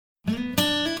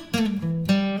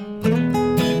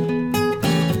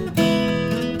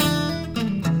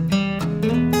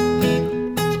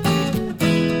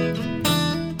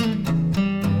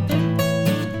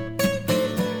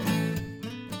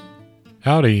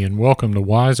Howdy, and welcome to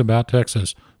Wise About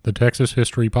Texas, the Texas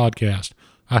History Podcast.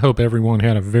 I hope everyone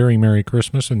had a very Merry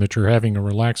Christmas and that you're having a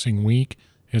relaxing week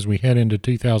as we head into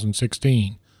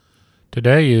 2016.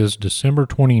 Today is December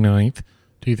 29th,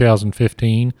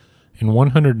 2015, and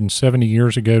 170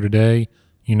 years ago today,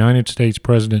 United States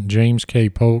President James K.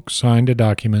 Polk signed a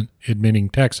document admitting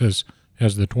Texas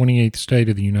as the 28th state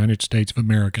of the United States of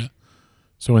America.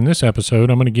 So in this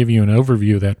episode, I'm going to give you an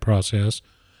overview of that process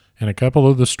and a couple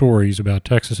of the stories about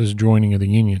Texas's joining of the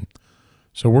Union.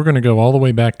 So we're going to go all the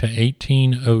way back to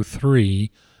 1803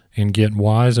 and get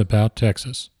wise about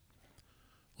Texas.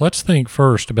 Let's think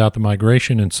first about the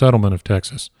migration and settlement of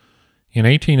Texas. In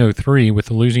 1803, with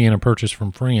the Louisiana Purchase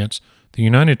from France, the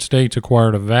United States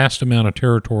acquired a vast amount of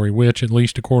territory which, at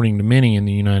least according to many in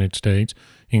the United States,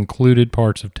 included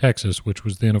parts of Texas, which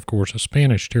was then, of course, a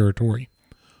Spanish territory.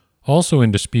 Also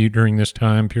in dispute during this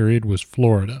time period was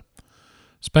Florida.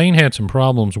 Spain had some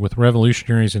problems with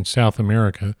revolutionaries in South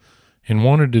America and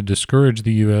wanted to discourage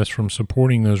the U.S. from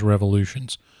supporting those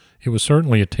revolutions. It was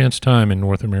certainly a tense time in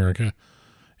North America,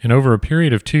 and over a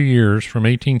period of 2 years, from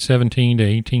 1817 to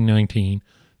 1819,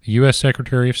 the U.S.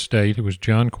 Secretary of State, who was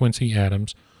John Quincy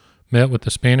Adams, met with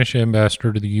the Spanish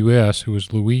ambassador to the U.S., who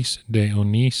was Luis de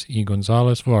Onís y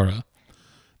González Vara.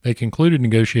 They concluded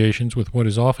negotiations with what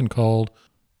is often called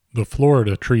the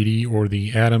Florida Treaty or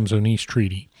the Adams-Onís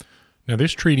Treaty. Now,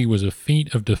 this treaty was a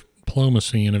feat of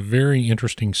diplomacy and a very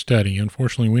interesting study.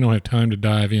 Unfortunately, we don't have time to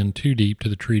dive in too deep to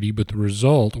the treaty, but the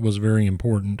result was very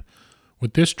important.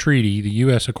 With this treaty, the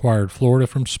U.S. acquired Florida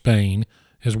from Spain,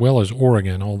 as well as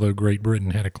Oregon, although Great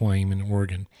Britain had a claim in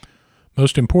Oregon.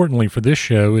 Most importantly for this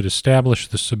show, it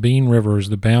established the Sabine River as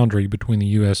the boundary between the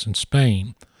U.S. and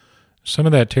Spain. Some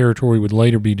of that territory would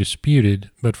later be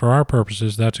disputed, but for our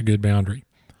purposes, that's a good boundary.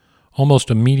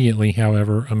 Almost immediately,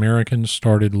 however, Americans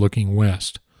started looking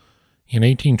west. In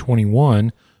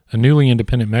 1821, a newly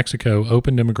independent Mexico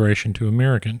opened immigration to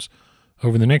Americans.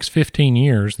 Over the next 15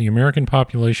 years, the American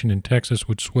population in Texas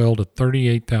would swell to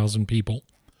 38,000 people.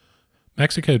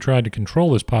 Mexico tried to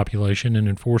control this population and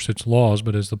enforce its laws,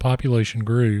 but as the population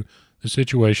grew, the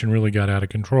situation really got out of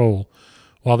control.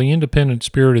 While the independent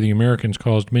spirit of the Americans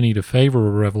caused many to favor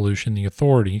a revolution, the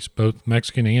authorities, both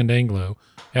Mexican and Anglo,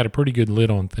 had a pretty good lid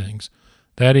on things.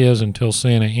 That is, until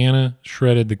Santa Anna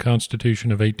shredded the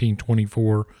Constitution of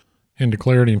 1824 and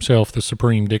declared himself the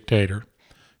supreme dictator.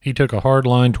 He took a hard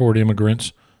line toward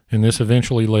immigrants, and this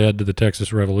eventually led to the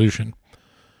Texas Revolution.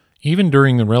 Even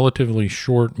during the relatively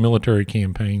short military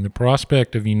campaign, the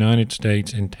prospect of United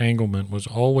States entanglement was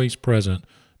always present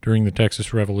during the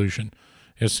Texas Revolution.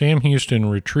 As Sam Houston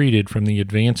retreated from the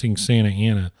advancing Santa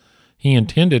Anna, he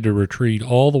intended to retreat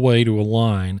all the way to a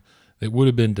line that would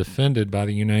have been defended by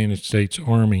the United States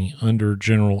Army under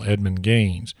General Edmund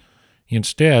Gaines.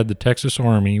 Instead, the Texas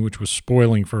Army, which was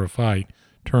spoiling for a fight,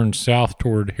 turned south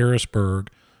toward Harrisburg,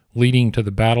 leading to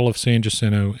the Battle of San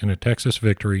Jacinto and a Texas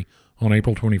victory on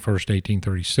April 21,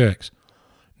 1836.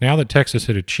 Now that Texas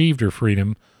had achieved her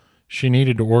freedom, she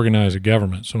needed to organize a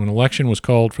government, so an election was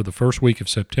called for the first week of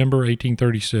September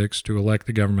 1836 to elect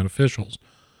the government officials.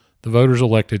 The voters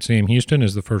elected Sam Houston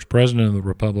as the first president of the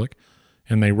Republic,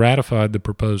 and they ratified the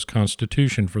proposed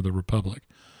Constitution for the Republic.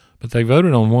 But they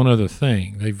voted on one other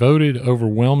thing. They voted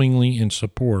overwhelmingly in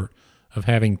support of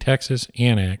having Texas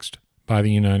annexed by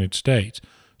the United States.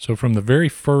 So from the very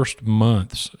first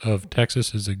months of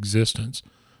Texas's existence,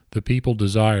 the people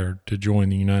desired to join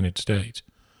the United States.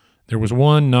 There was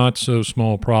one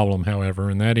not-so-small problem, however,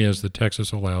 and that is that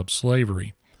Texas allowed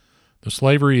slavery. The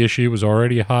slavery issue was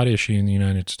already a hot issue in the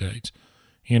United States.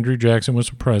 Andrew Jackson was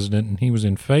the president, and he was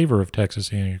in favor of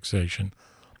Texas annexation,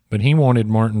 but he wanted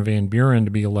Martin Van Buren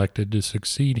to be elected to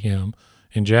succeed him,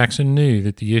 and Jackson knew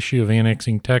that the issue of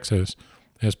annexing Texas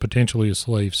as potentially a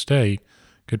slave state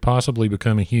could possibly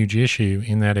become a huge issue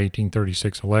in that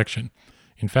 1836 election.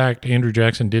 In fact, Andrew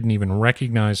Jackson didn't even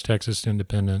recognize Texas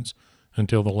independence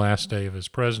until the last day of his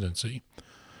presidency.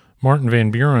 Martin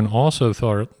Van Buren also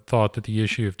thought that the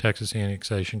issue of Texas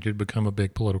annexation could become a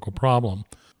big political problem.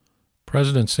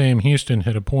 President Sam Houston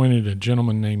had appointed a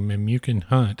gentleman named Memucan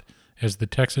Hunt as the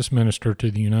Texas minister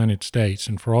to the United States,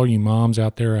 and for all you moms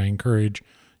out there, I encourage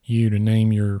you to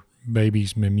name your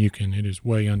babies Memucan. It is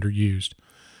way underused.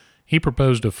 He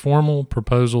proposed a formal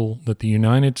proposal that the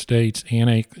United States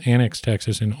annex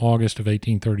Texas in August of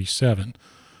 1837,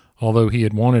 although he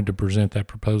had wanted to present that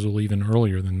proposal even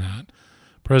earlier than that.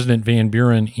 President Van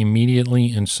Buren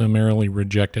immediately and summarily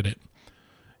rejected it.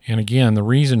 And again, the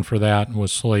reason for that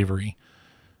was slavery.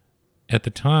 At the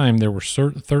time, there were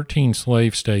 13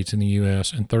 slave states in the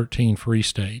U.S. and 13 free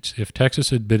states. If Texas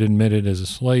had been admitted as a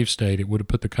slave state, it would have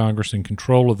put the Congress in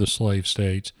control of the slave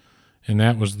states, and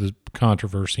that was the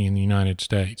controversy in the United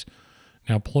States.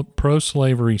 Now,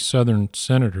 pro-slavery Southern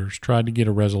senators tried to get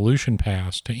a resolution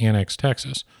passed to annex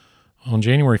Texas. On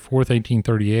January 4th,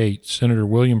 1838, Senator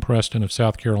William Preston of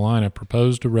South Carolina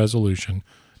proposed a resolution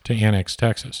to annex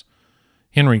Texas.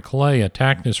 Henry Clay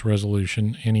attacked this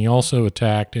resolution, and he also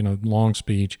attacked, in a long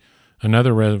speech,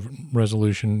 another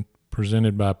resolution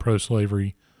presented by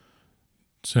pro-slavery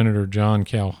Senator John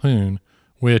Calhoun,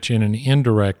 which in an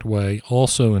indirect way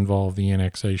also involved the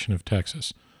annexation of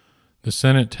Texas. The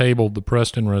Senate tabled the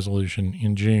Preston Resolution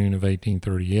in June of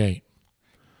 1838.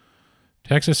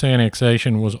 Texas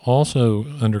annexation was also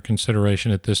under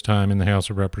consideration at this time in the House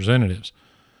of Representatives.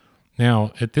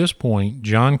 Now, at this point,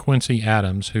 John Quincy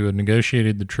Adams, who had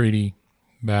negotiated the treaty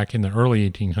back in the early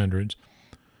 1800s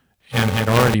and had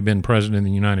already been president of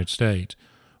the United States,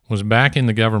 was back in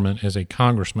the government as a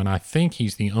congressman. I think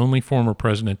he's the only former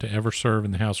president to ever serve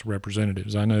in the House of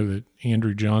Representatives. I know that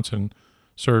Andrew Johnson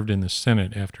served in the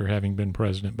Senate after having been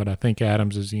president, but I think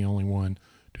Adams is the only one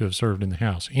to have served in the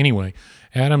House. Anyway,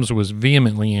 Adams was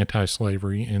vehemently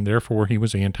anti-slavery, and therefore he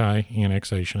was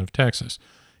anti-annexation of Texas.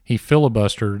 He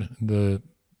filibustered the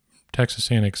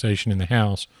Texas annexation in the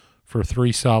House for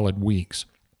 3 solid weeks.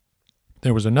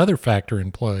 There was another factor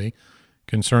in play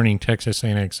concerning Texas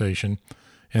annexation,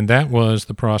 and that was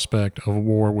the prospect of a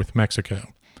war with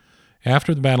Mexico.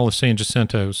 After the Battle of San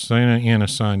Jacinto, Santa Anna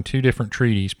signed 2 different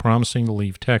treaties promising to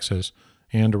leave Texas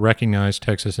and to recognize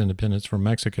Texas independence from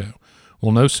Mexico.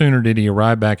 Well, no sooner did he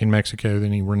arrive back in Mexico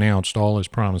than he renounced all his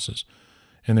promises.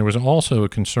 And there was also a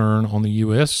concern on the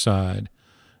U.S. side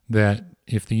that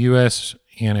if the U.S.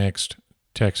 annexed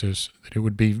Texas, that it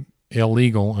would be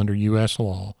illegal under U.S.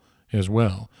 law as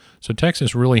well. So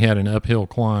Texas really had an uphill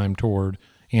climb toward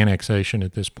annexation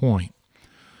at this point.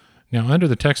 Now, under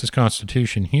the Texas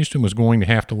Constitution, Houston was going to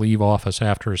have to leave office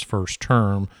after his first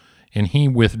term, and he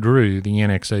withdrew the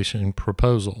annexation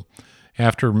proposal.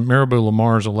 After Maribel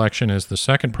Lamar's election as the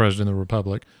second president of the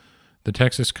Republic, the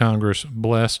Texas Congress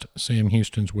blessed Sam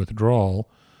Houston's withdrawal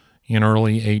in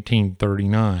early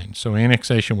 1839. So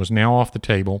annexation was now off the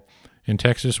table, and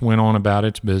Texas went on about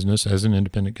its business as an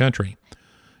independent country.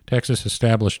 Texas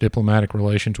established diplomatic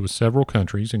relations with several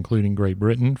countries, including Great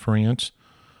Britain, France,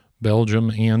 Belgium,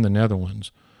 and the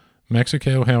Netherlands.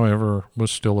 Mexico, however,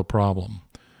 was still a problem.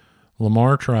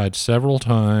 Lamar tried several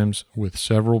times with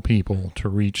several people to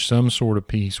reach some sort of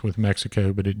peace with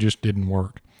Mexico, but it just didn't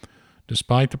work.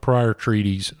 Despite the prior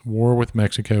treaties, war with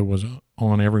Mexico was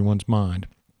on everyone's mind.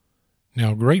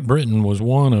 Now, Great Britain was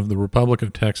one of the Republic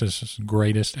of Texas's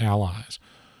greatest allies.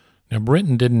 Now,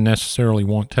 Britain didn't necessarily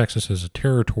want Texas as a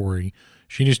territory.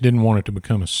 She just didn't want it to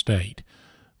become a state.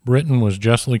 Britain was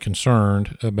justly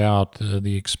concerned about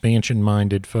the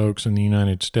expansion-minded folks in the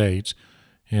United States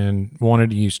and wanted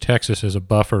to use Texas as a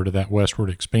buffer to that westward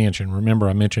expansion. Remember,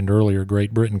 I mentioned earlier,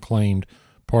 Great Britain claimed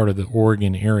part of the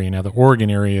Oregon area. Now, the Oregon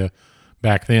area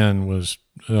back then was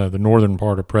the northern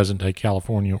part of present-day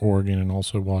California, Oregon, and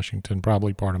also Washington,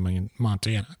 probably part of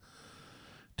Montana.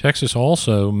 Texas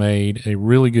also made a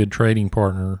really good trading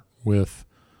partner with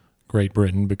Great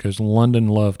Britain because London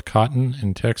loved cotton,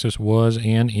 and Texas was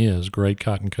and is great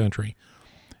cotton country.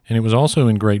 And it was also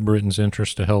in Great Britain's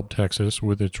interest to help Texas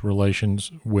with its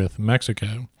relations with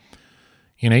Mexico.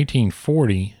 In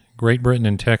 1840, Great Britain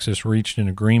and Texas reached an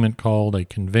agreement called a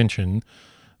convention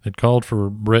that called for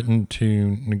Britain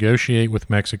to negotiate with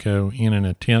Mexico in an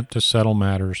attempt to settle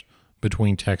matters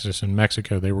between Texas and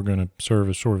Mexico. They were going to serve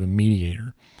as sort of a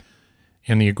mediator.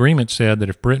 And the agreement said that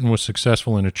if Britain was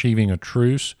successful in achieving a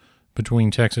truce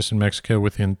between Texas and Mexico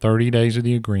within 30 days of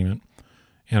the agreement,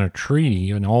 and a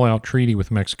treaty, an all-out treaty with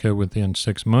Mexico within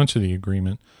 6 months of the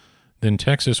agreement, then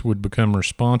Texas would become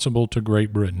responsible to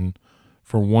Great Britain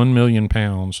for £1 million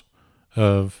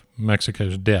of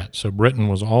Mexico's debt. So Britain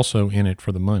was also in it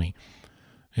for the money.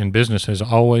 And business has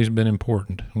always been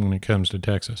important when it comes to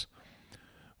Texas.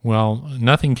 Well,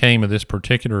 nothing came of this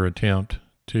particular attempt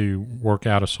to work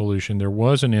out a solution. There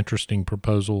was an interesting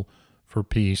proposal for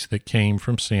peace that came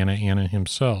from Santa Anna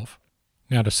himself.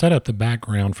 Now, to set up the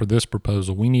background for this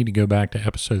proposal, we need to go back to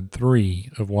episode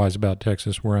 3 of Wise About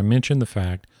Texas, where I mentioned the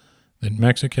fact that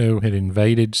Mexico had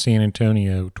invaded San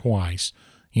Antonio twice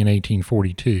in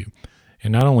 1842.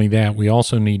 And not only that, we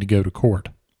also need to go to court.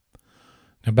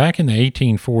 Now, back in the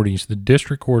 1840s, the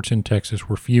district courts in Texas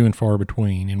were few and far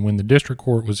between, and when the district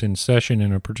court was in session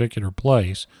in a particular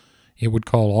place, it would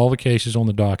call all the cases on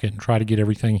the docket and try to get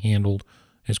everything handled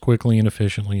as quickly and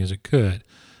efficiently as it could.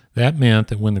 That meant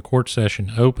that when the court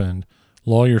session opened,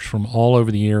 lawyers from all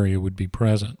over the area would be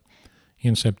present.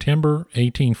 In September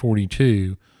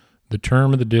 1842, the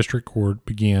term of the district court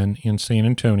began in San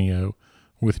Antonio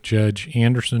with Judge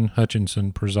Anderson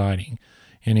Hutchinson presiding.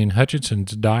 And in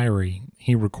Hutchinson's diary,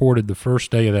 he recorded the first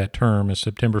day of that term as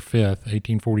September 5th,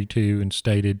 1842, and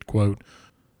stated, quote,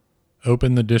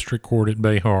 "Open the district court at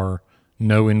Behar,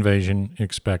 no invasion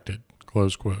expected,"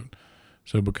 close quote.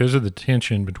 So because of the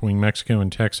tension between Mexico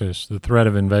and Texas, the threat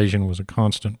of invasion was a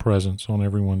constant presence on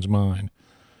everyone's mind.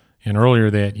 And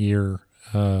earlier that year,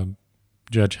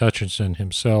 Judge Hutchinson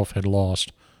himself had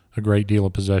lost a great deal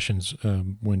of possessions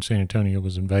when San Antonio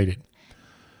was invaded.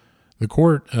 The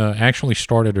court actually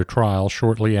started a trial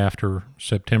shortly after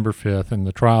September 5th, and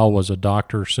the trial was a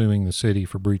doctor suing the city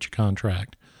for breach of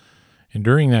contract. And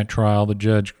during that trial, the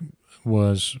judge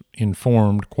was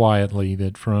informed quietly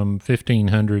that from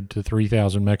 1,500 to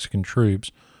 3,000 Mexican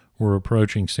troops were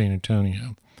approaching San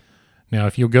Antonio. Now,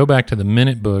 if you'll go back to the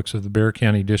minute books of the Bexar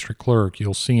County District Clerk,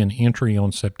 you'll see an entry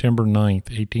on September 9th,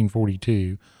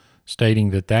 1842, stating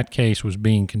that that case was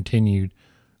being continued,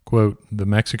 quote, "the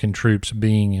Mexican troops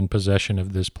being in possession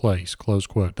of this place," close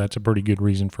quote. That's a pretty good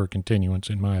reason for continuance,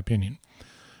 in my opinion.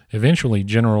 Eventually,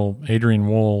 General Adrian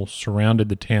Wool surrounded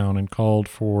the town and called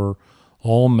for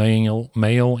all male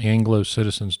Anglo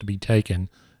citizens to be taken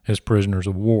as prisoners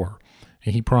of war.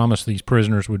 And he promised these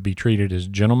prisoners would be treated as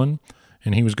gentlemen,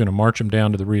 and he was going to march them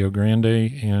down to the Rio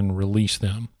Grande and release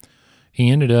them. He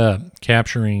ended up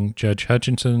capturing Judge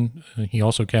Hutchinson. He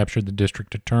also captured the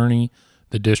district attorney,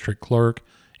 the district clerk,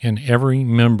 and every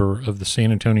member of the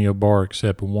San Antonio bar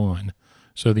except one.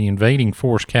 So the invading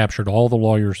force captured all the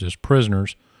lawyers as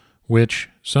prisoners, which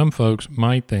some folks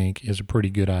might think is a pretty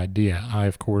good idea. I,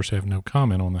 of course, have no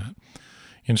comment on that.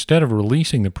 Instead of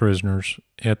releasing the prisoners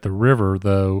at the river,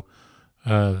 though,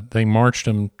 they marched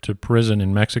them to prison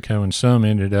in Mexico, and some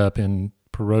ended up in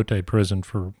Perote prison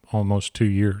for almost 2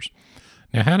 years.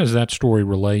 Now, how does that story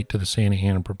relate to the Santa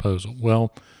Anna proposal?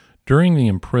 Well, during the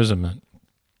imprisonment,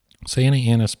 Santa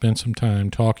Anna spent some time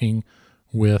talking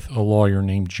with a lawyer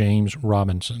named James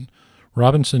Robinson.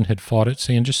 Robinson had fought at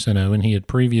San Jacinto, and he had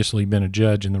previously been a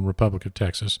judge in the Republic of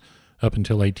Texas up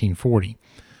until 1840.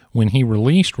 When he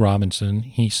released Robinson,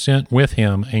 he sent with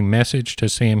him a message to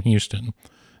Sam Houston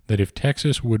that if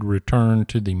Texas would return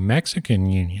to the Mexican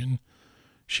Union,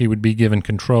 she would be given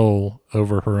control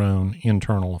over her own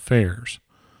internal affairs,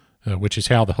 which is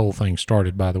how the whole thing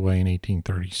started, by the way, in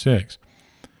 1836.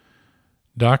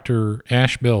 Dr.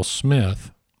 Ashbel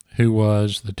Smith, who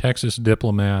was the Texas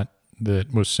diplomat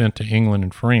that was sent to England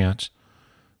and France,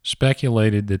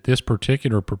 speculated that this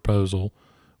particular proposal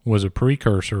was a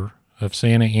precursor of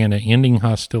Santa Anna ending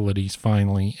hostilities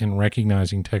finally and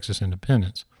recognizing Texas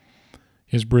independence.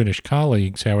 His British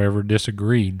colleagues, however,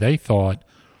 disagreed. They thought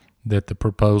that the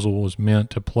proposal was meant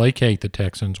to placate the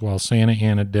Texans while Santa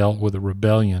Anna dealt with a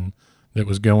rebellion that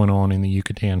was going on in the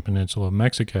Yucatan Peninsula of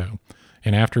Mexico.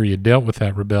 And after he had dealt with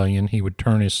that rebellion, he would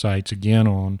turn his sights again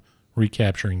on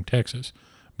recapturing Texas.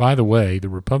 By the way, the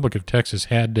Republic of Texas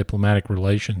had diplomatic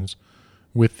relations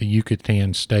with the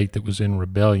Yucatan state that was in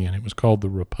rebellion. It was called the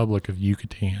Republic of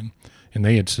Yucatan, and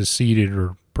they had seceded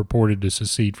or purported to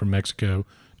secede from Mexico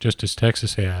just as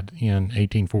Texas had in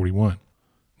 1841.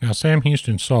 Now, Sam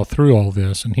Houston saw through all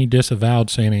this, and he disavowed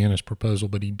Santa Anna's proposal,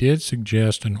 but he did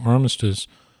suggest an armistice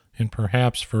and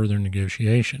perhaps further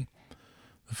negotiation.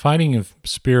 The fighting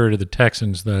spirit of the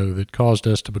Texans, though, that caused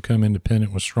us to become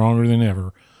independent was stronger than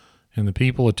ever, and the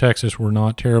people of Texas were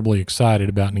not terribly excited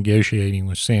about negotiating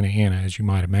with Santa Anna, as you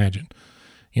might imagine.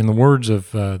 In the words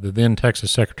of the then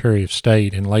Texas Secretary of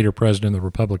State and later President of the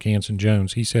Republic, Anson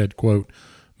Jones, he said, quote,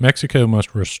 "Mexico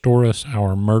must restore us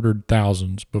our murdered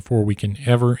thousands before we can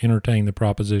ever entertain the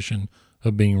proposition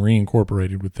of being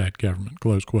reincorporated with that government,"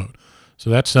 close quote. So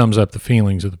that sums up the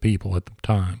feelings of the people at the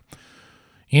time.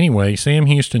 Anyway, Sam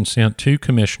Houston sent 2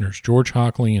 commissioners, George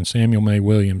Hockley and Samuel May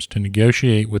Williams, to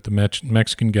negotiate with the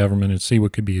Mexican government and see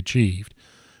what could be achieved.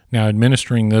 Now,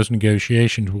 administering those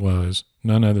negotiations was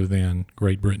none other than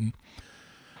Great Britain.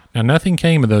 Now, nothing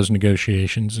came of those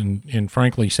negotiations, and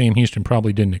frankly, Sam Houston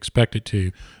probably didn't expect it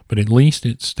to, but at least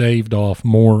it staved off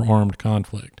more armed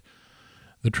conflict.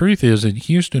 The truth is that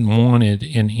Houston wanted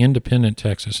an independent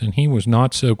Texas, and he was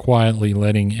not so quietly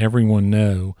letting everyone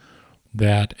know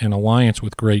that an alliance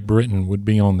with Great Britain would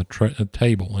be on the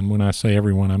table. And when I say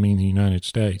everyone, I mean the United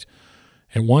States.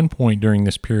 At one point during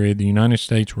this period, the United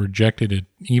States rejected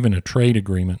even a trade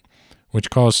agreement, which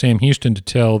caused Sam Houston to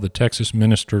tell the Texas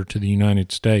minister to the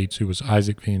United States, who was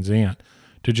Isaac Van Zandt,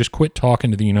 to just quit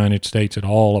talking to the United States at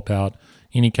all about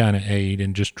any kind of aid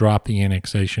and just drop the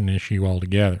annexation issue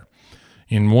altogether.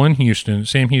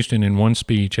 Sam Houston in one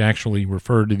speech actually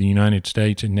referred to the United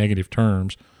States in negative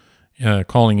terms,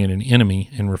 calling it an enemy,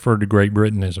 and referred to Great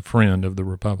Britain as a friend of the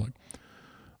Republic.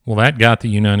 Well, that got the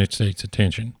United States'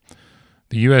 attention.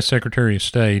 The U.S. Secretary of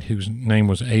State, whose name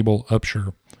was Abel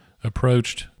Upshur,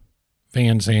 approached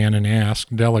Van Zandt and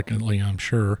asked, delicately I'm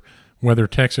sure, whether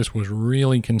Texas was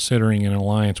really considering an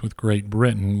alliance with Great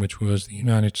Britain, which was the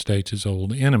United States'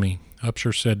 old enemy.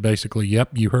 Upshur said basically,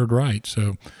 yep, you heard right.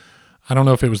 So I don't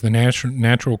know if it was the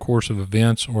natural course of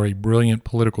events or a brilliant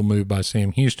political move by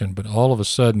Sam Houston, but all of a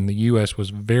sudden the U.S.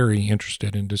 was very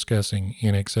interested in discussing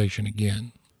annexation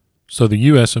again. So the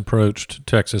U.S. approached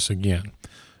Texas again.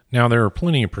 Now, there are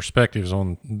plenty of perspectives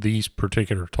on these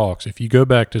particular talks. If you go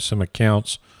back to some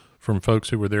accounts from folks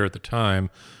who were there at the time,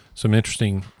 some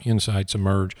interesting insights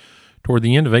emerge. Toward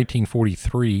the end of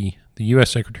 1843, the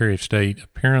U.S. Secretary of State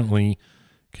apparently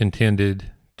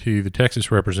contended to the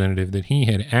Texas representative that he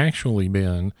had actually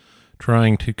been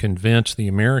trying to convince the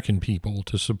American people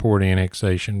to support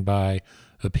annexation by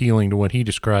appealing to what he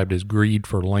described as greed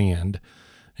for land.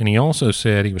 And he also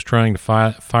said he was trying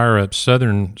to fire up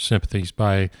Southern sympathies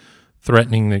by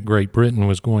threatening that Great Britain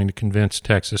was going to convince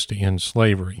Texas to end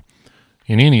slavery.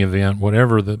 In any event,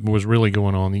 whatever was really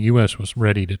going on, the U.S. was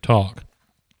ready to talk.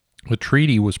 A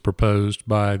treaty was proposed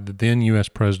by the then U.S.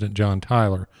 President John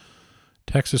Tyler.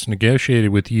 Texas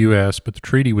negotiated with the U.S., but the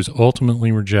treaty was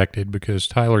ultimately rejected because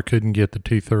Tyler couldn't get the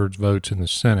two-thirds votes in the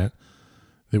Senate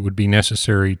that would be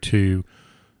necessary to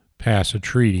pass a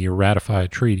treaty or ratify a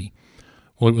treaty.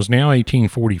 Well, it was now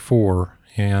 1844,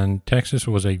 and Texas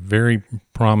was a very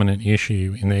prominent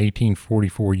issue in the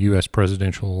 1844 U.S.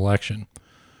 presidential election.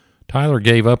 Tyler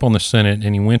gave up on the Senate,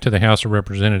 and he went to the House of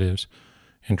Representatives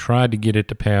and tried to get it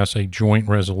to pass a joint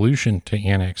resolution to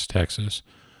annex Texas.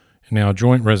 Now, a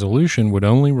joint resolution would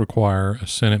only require a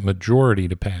Senate majority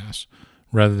to pass,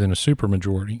 rather than a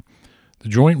supermajority. The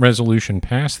joint resolution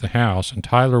passed the House, and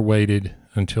Tyler waited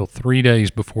until 3 days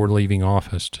before leaving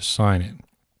office to sign it.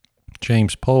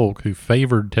 James Polk, who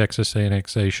favored Texas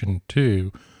annexation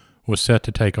too, was set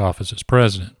to take office as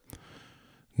president.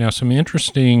 Now, some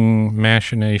interesting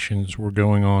machinations were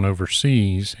going on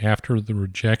overseas after the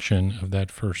rejection of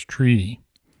that first treaty.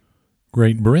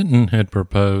 Great Britain had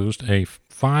proposed a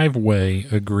five-way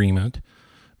agreement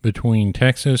between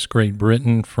Texas, Great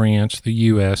Britain, France, the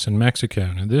U.S., and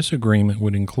Mexico. Now, this agreement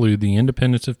would include the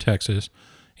independence of Texas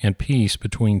and peace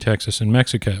between Texas and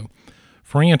Mexico.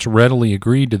 France readily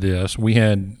agreed to this.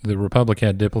 The Republic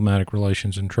had diplomatic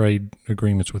relations and trade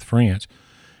agreements with France.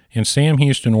 And Sam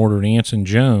Houston ordered Anson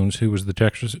Jones, who was the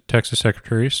Texas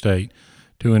Secretary of State,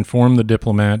 to inform the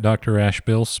diplomat, Dr.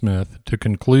 Ashbel Smith, to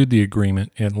conclude the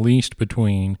agreement at least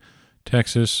between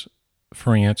Texas,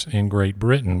 France, and Great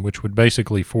Britain, which would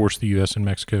basically force the U.S. and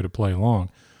Mexico to play along.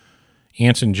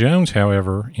 Anson Jones,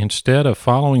 however, instead of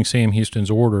following Sam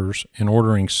Houston's orders and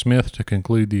ordering Smith to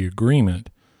conclude the agreement,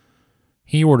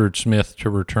 he ordered Smith to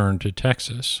return to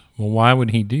Texas. Well, why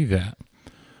would he do that?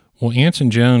 Well, Anson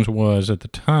Jones was, at the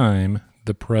time,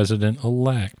 the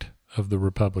president-elect of the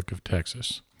Republic of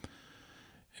Texas.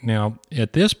 Now,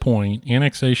 at this point,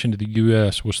 annexation to the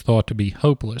U.S. was thought to be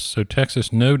hopeless, so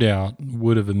Texas no doubt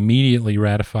would have immediately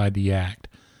ratified the act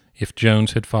if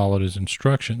Jones had followed his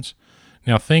instructions.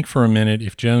 Now, think for a minute,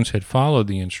 if Jones had followed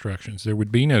the instructions, there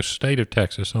would be no state of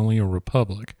Texas, only a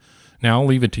republic. Now, I'll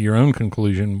leave it to your own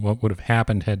conclusion what would have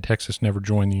happened had Texas never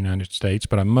joined the United States,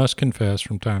 but I must confess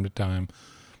from time to time,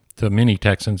 to many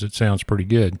Texans, it sounds pretty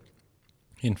good.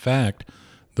 In fact,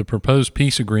 the proposed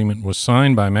peace agreement was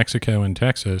signed by Mexico and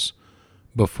Texas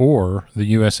before the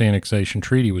U.S. annexation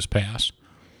treaty was passed.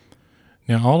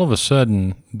 Now, all of a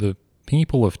sudden, the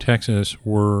people of Texas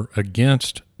were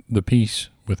against the peace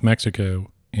with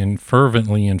Mexico and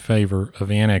fervently in favor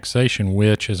of annexation,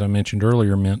 which, as I mentioned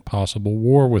earlier, meant possible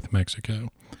war with Mexico.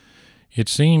 It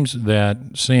seems that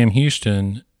Sam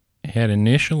Houston had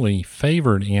initially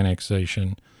favored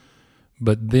annexation,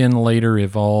 but then later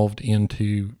evolved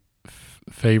into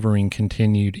favoring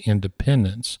continued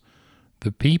independence.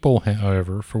 The people,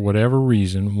 however, for whatever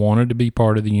reason, wanted to be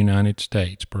part of the United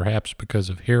States, perhaps because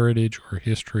of heritage or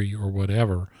history or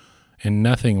whatever, and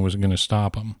nothing was going to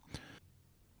stop them.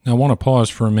 Now, I want to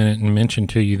pause for a minute and mention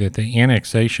to you that the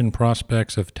annexation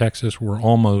prospects of Texas were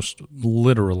almost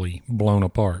literally blown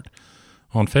apart.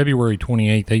 On February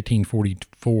 28,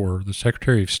 1844, the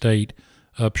Secretary of State,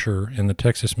 Upshur, and the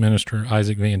Texas Minister,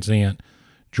 Isaac Van Zandt,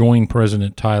 joined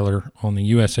President Tyler on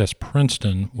the USS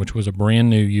Princeton, which was a brand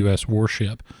new U.S.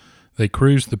 warship. They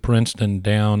cruised the Princeton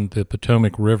down the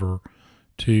Potomac River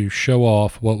to show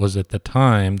off what was at the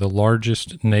time the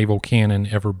largest naval cannon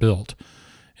ever built.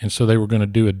 And so they were going to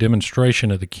do a demonstration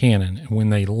of the cannon, and when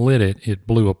they lit it, it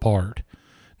blew apart.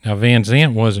 Now, Van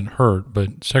Zandt wasn't hurt,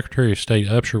 but Secretary of State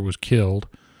Upshur was killed,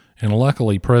 and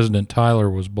luckily President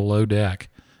Tyler was below deck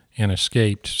and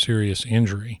escaped serious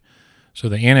injury. So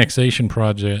the annexation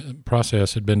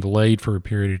process had been delayed for a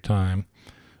period of time,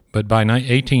 but by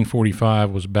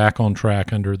 1845 was back on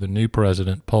track under the new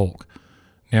president, Polk.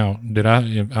 Now,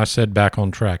 I said back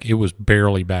on track. It was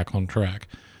barely back on track.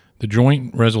 The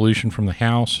joint resolution from the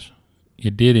House,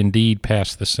 it did indeed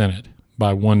pass the Senate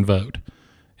by one vote.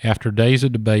 After days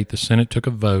of debate, the Senate took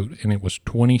a vote, and it was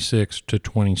 26 to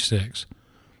 26.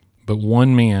 But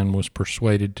one man was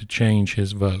persuaded to change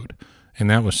his vote, and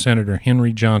that was Senator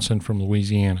Henry Johnson from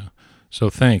Louisiana. So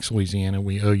thanks, Louisiana.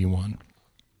 We owe you one.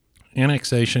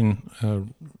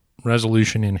 Annexation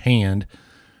resolution in hand,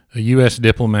 a U.S.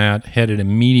 diplomat headed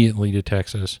immediately to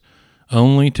Texas,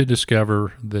 only to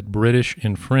discover that British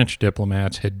and French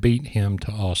diplomats had beat him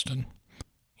to Austin.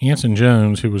 Anson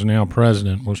Jones, who was now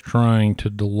president, was trying to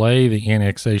delay the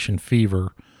annexation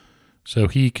fever so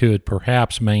he could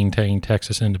perhaps maintain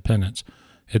Texas independence.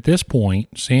 At this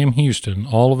point, Sam Houston,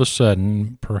 all of a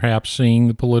sudden, perhaps seeing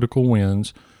the political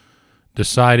winds,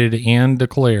 decided and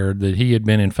declared that he had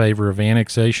been in favor of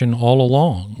annexation all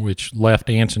along, which left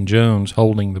Anson Jones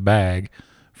holding the bag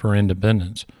for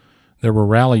independence. There were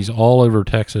rallies all over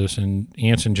Texas, and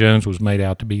Anson Jones was made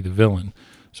out to be the villain.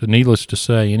 So needless to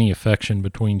say, any affection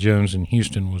between Jones and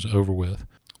Houston was over with.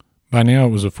 By now, it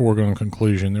was a foregone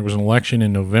conclusion. There was an election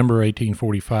in November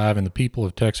 1845, and the people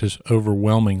of Texas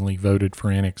overwhelmingly voted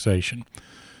for annexation.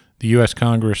 The U.S.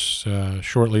 Congress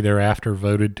shortly thereafter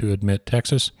voted to admit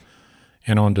Texas,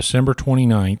 and on December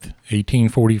 29th,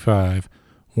 1845,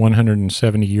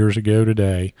 170 years ago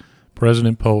today,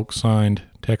 President Polk signed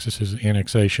Texas's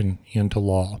annexation into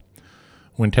law.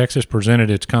 When Texas presented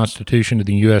its constitution to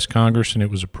the U.S. Congress and it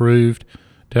was approved,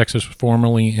 Texas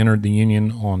formally entered the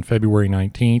Union on February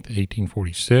 19th,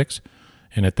 1846,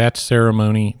 and at that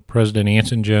ceremony, President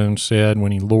Anson Jones said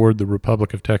when he lowered the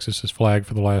Republic of Texas's flag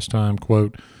for the last time,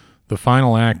 quote, "The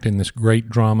final act in this great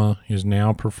drama is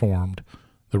now performed.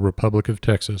 The Republic of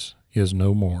Texas is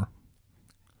no more."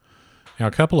 Now,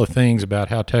 a couple of things about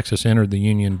how Texas entered the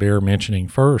Union bear mentioning.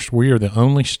 First, we are the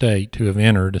only state to have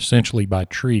entered essentially by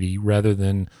treaty rather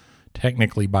than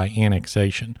technically by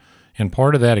annexation. And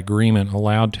part of that agreement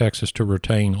allowed Texas to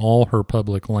retain all her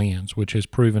public lands, which has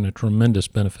proven a tremendous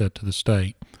benefit to the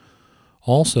state.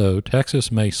 Also,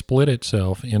 Texas may split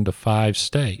itself into 5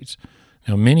 states.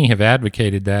 Now, many have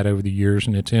advocated that over the years,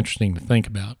 and it's interesting to think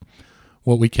about.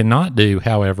 What we cannot do,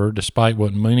 however, despite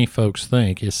what many folks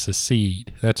think, is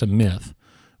secede. That's a myth.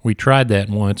 We tried that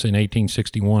once in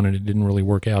 1861, and it didn't really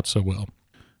work out so well.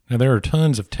 Now, there are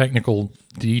tons of technical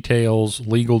details,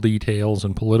 legal details,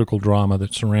 and political drama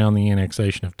that surround the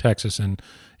annexation of Texas, and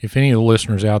if any of the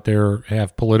listeners out there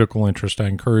have political interest, I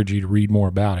encourage you to read more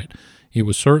about it. It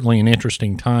was certainly an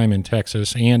interesting time in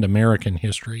Texas and American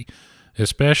history,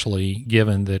 especially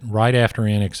given that right after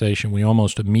annexation, we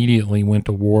almost immediately went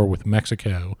to war with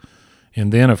Mexico,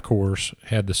 and then, of course,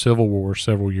 had the Civil War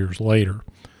several years later.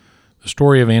 The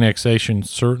story of annexation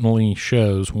certainly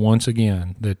shows, once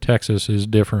again, that Texas is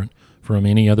different from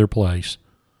any other place.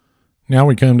 Now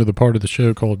we come to the part of the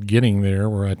show called Getting There,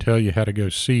 where I tell you how to go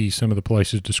see some of the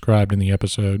places described in the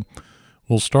episode.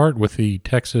 We'll start with the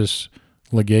Texas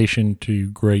legation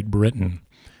to Great Britain.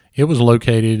 It was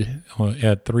located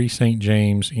at 3 St.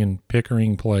 James in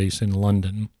Pickering Place in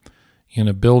London, in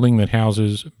a building that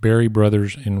houses Berry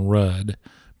Brothers and Rudd.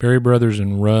 Berry Brothers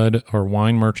and Rudd are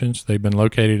wine merchants. They've been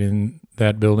located in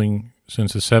that building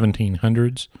since the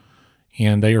 1700s,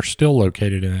 and they are still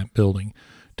located in that building.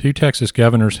 2 Texas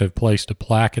governors have placed a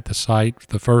plaque at the site.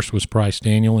 The first was Price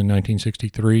Daniel in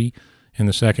 1963, and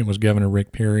the second was Governor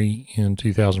Rick Perry in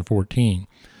 2014.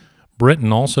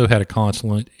 Britain also had a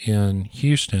consulate in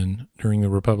Houston during the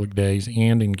Republic days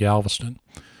and in Galveston.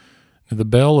 The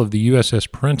bell of the USS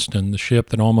Princeton, the ship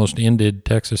that almost ended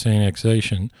Texas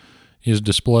annexation, is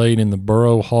displayed in the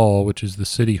Borough Hall, which is the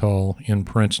City Hall in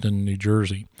Princeton, New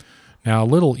Jersey. Now, a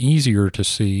little easier to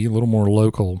see, a little more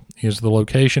local, is the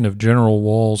location of General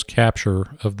Wall's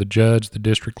capture of the judge, the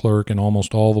district clerk, and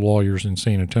almost all the lawyers in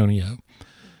San Antonio.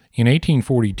 In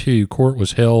 1842, court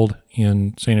was held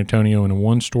in San Antonio in a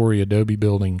 1-story adobe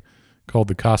building called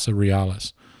the Casa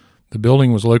Reales. The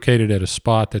building was located at a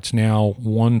spot that's now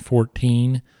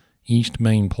 114 East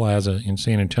Main Plaza in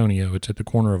San Antonio. It's at the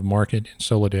corner of Market and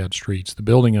Soledad Streets. The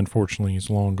building, unfortunately, is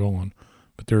long gone,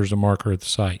 but there's a marker at the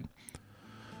site.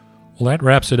 Well, that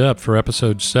wraps it up for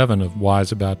episode 7 of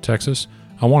Wise About Texas.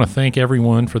 I want to thank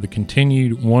everyone for the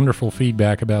continued wonderful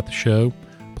feedback about the show.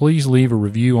 Please leave a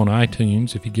review on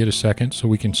iTunes if you get a second so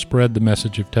we can spread the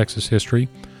message of Texas history.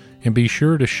 And be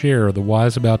sure to share the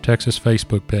Wise About Texas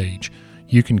Facebook page.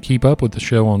 You can keep up with the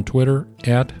show on Twitter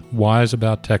at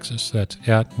WiseAboutTexas. That's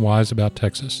at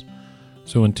WiseAboutTexas.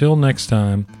 So until next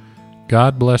time,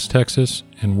 God bless Texas,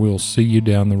 and we'll see you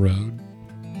down the road.